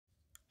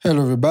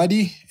Hello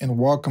everybody and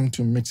welcome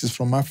to Mixes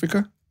from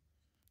Africa.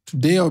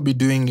 Today I'll be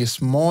doing a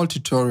small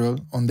tutorial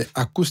on the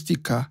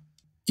Acoustica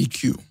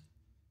EQ.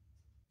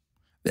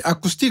 The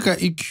Acoustica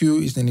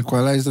EQ is an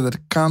equalizer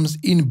that comes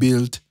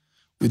inbuilt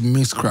with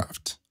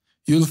Mixcraft.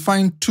 You'll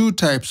find two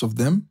types of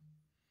them.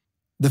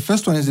 The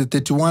first one is a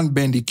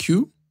 31-band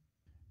EQ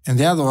and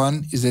the other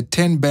one is a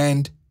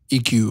 10-band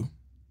EQ.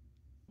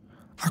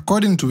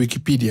 According to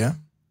Wikipedia,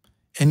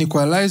 an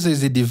equalizer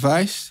is a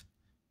device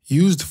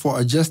used for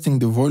adjusting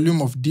the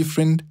volume of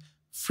different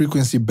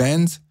frequency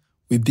bands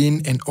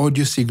within an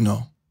audio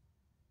signal.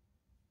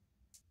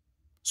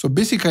 So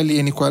basically,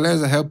 an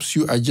equalizer helps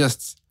you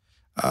adjust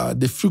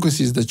the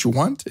frequencies that you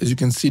want, as you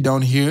can see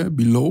down here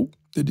below,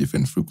 the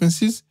different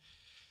frequencies,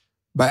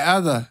 by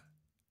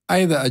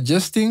either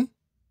adjusting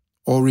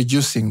or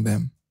reducing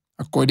them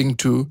according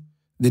to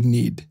the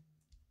need.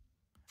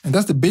 And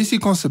that's the basic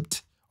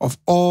concept of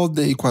all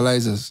the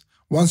equalizers.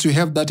 Once you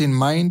have that in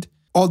mind,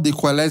 all the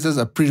equalizers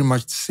are pretty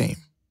much the same.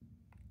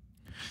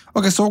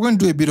 Okay, so we're going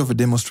to do a bit of a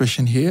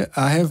demonstration here.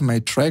 I have my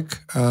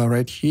track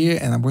right here,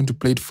 and I'm going to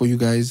play it for you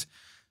guys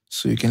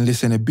so you can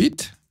listen a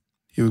bit.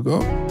 Here we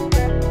go.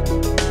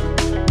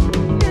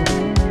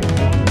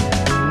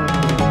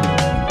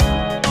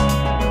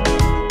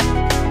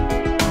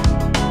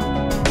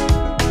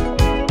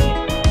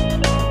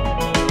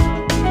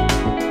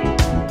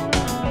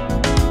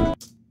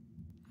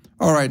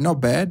 All right, not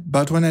bad,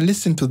 but when I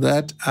listen to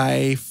that,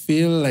 I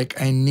feel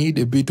like I need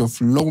a bit of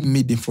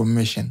low-mid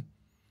information.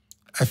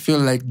 I feel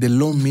like the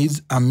low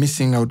mids are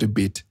missing out a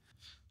bit.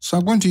 So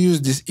I'm going to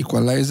use this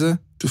equalizer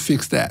to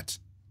fix that.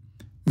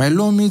 My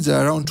low mids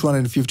are around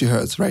 250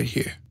 Hertz right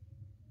here.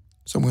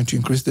 So I'm going to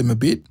increase them a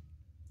bit.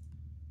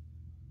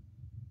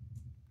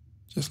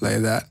 Just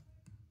like that.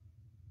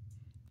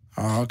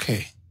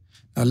 Okay,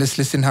 now let's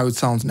listen how it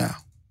sounds now.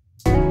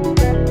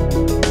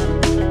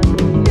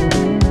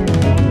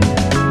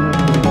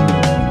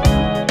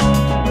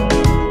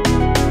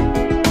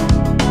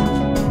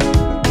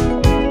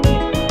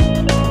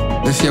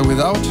 Let's hear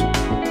without.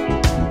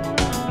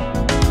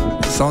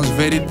 It sounds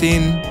very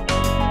thin,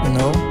 you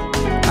know,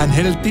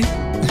 unhealthy.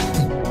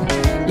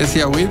 Let's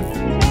hear with.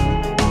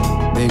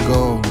 There you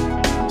go.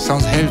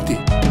 Sounds healthy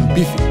and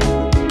beefy.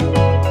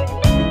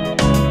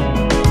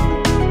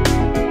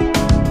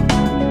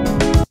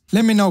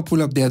 Let me now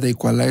pull up the other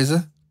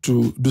equalizer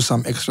to do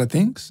some extra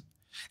things.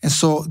 And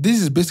so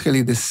this is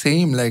basically the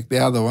same like the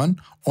other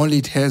one, only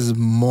it has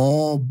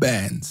more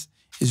bands.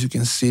 As you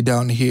can see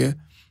down here,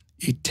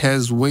 it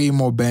has way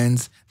more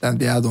bands than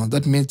the other one.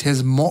 That means it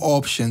has more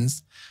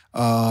options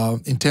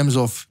in terms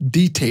of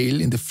detail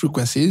in the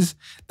frequencies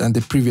than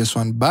the previous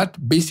one. But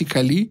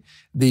basically,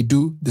 they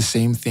do the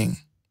same thing.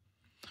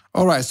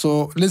 All right,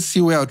 so let's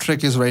see where our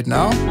track is right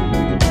now.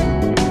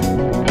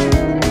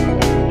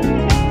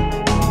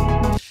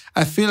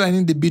 I feel I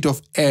need a bit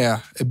of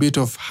air, a bit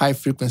of high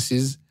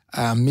frequencies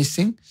I'm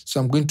missing.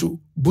 So I'm going to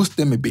boost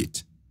them a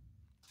bit.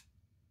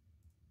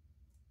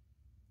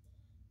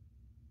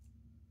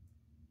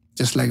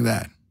 Just like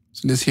that.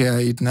 So let's hear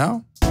it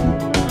now.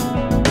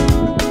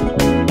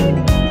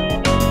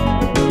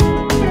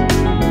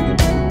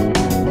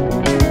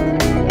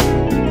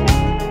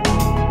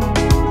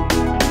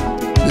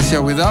 Let's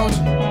hear without.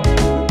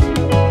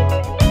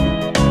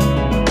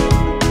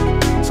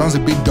 Sounds a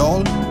bit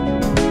dull.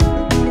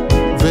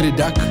 Very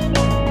dark.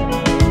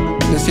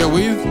 Let's hear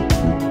with.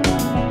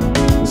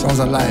 Sounds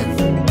alive.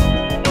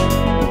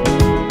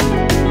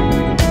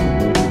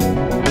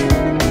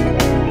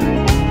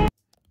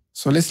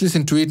 So let's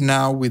listen to it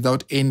now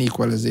without any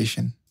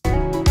equalization.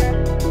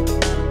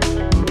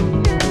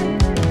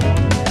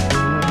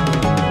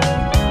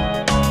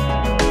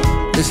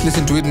 Let's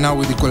listen to it now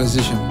with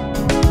equalization.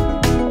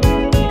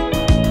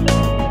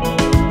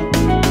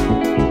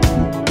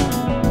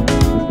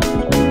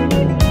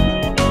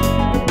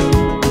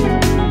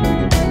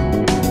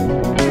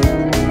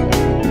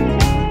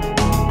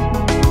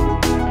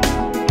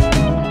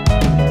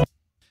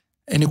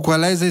 An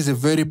equalizer is a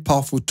very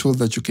powerful tool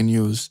that you can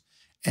use.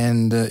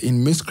 And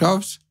in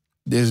Mixcraft,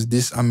 there's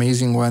this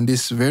amazing one,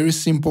 this very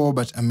simple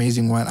but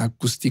amazing one,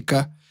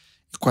 Acoustica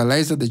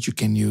equalizer that you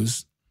can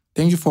use.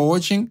 Thank you for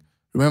watching.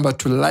 Remember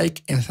to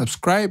like and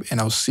subscribe, and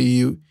I'll see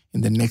you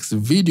in the next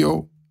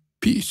video.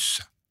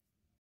 Peace.